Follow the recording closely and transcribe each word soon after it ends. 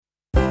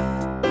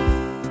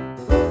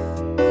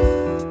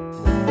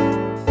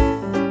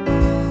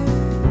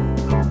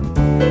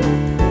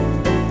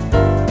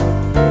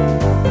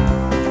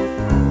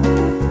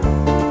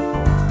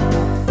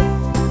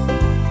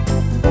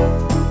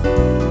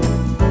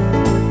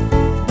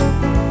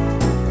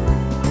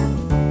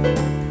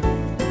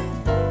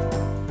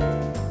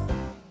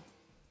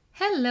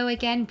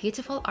again,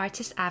 beautiful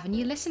Artist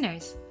Avenue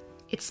listeners.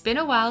 It's been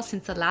a while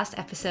since the last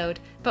episode,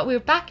 but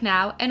we're back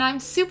now and I'm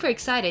super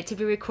excited to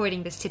be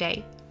recording this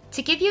today.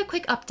 To give you a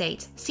quick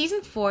update,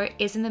 Season 4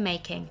 is in the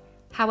making.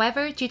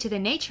 However, due to the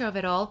nature of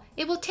it all,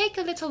 it will take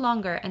a little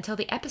longer until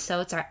the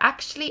episodes are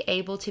actually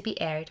able to be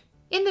aired.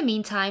 In the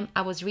meantime,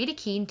 I was really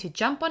keen to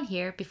jump on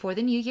here before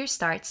the new year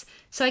starts,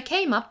 so I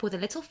came up with a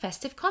little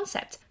festive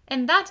concept,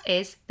 and that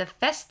is the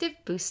Festive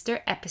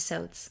Booster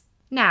episodes.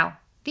 Now,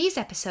 these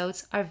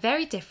episodes are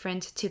very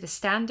different to the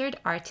standard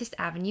Artist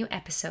Avenue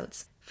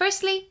episodes.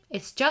 Firstly,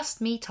 it's just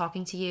me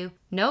talking to you,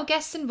 no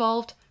guests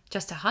involved,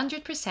 just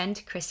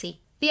 100%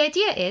 Chrissy. The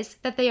idea is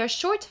that they are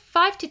short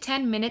 5 to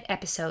 10 minute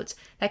episodes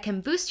that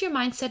can boost your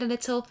mindset a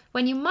little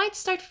when you might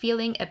start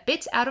feeling a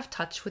bit out of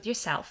touch with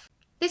yourself.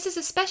 This is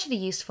especially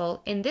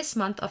useful in this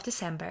month of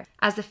December,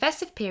 as the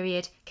festive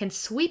period can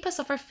sweep us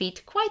off our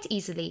feet quite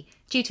easily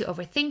due to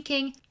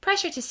overthinking,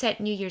 pressure to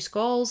set New Year's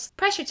goals,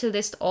 pressure to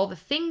list all the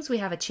things we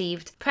have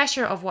achieved,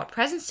 pressure of what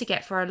presents to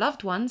get for our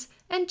loved ones,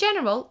 and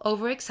general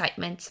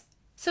overexcitement.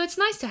 So it's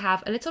nice to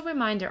have a little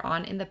reminder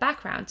on in the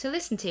background to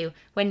listen to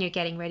when you're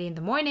getting ready in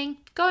the morning,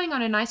 going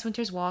on a nice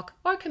winter's walk,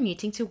 or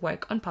commuting to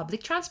work on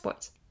public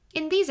transport.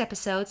 In these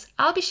episodes,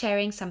 I'll be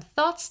sharing some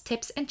thoughts,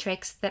 tips, and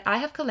tricks that I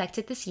have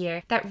collected this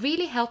year that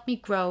really helped me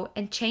grow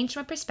and change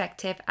my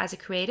perspective as a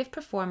creative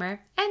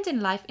performer and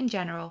in life in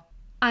general.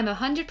 I'm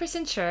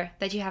 100% sure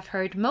that you have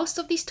heard most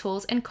of these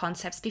tools and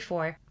concepts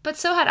before, but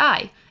so had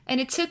I,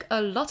 and it took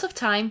a lot of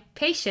time,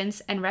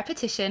 patience, and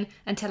repetition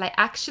until I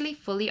actually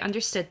fully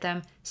understood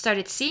them,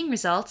 started seeing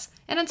results,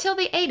 and until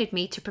they aided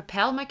me to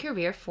propel my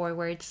career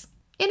forwards.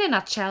 In a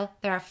nutshell,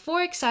 there are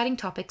 4 exciting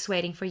topics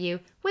waiting for you,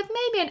 with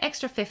maybe an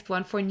extra 5th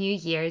one for New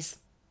Year's.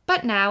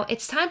 But now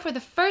it's time for the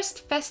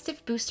first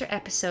Festive Booster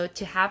episode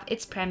to have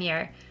its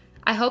premiere.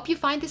 I hope you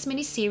find this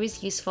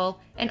mini-series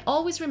useful, and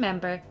always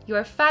remember, you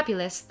are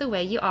fabulous the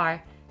way you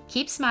are.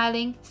 Keep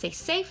smiling, stay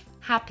safe,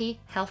 happy,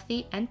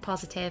 healthy, and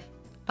positive.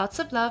 Lots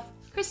of love,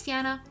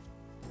 Christiana.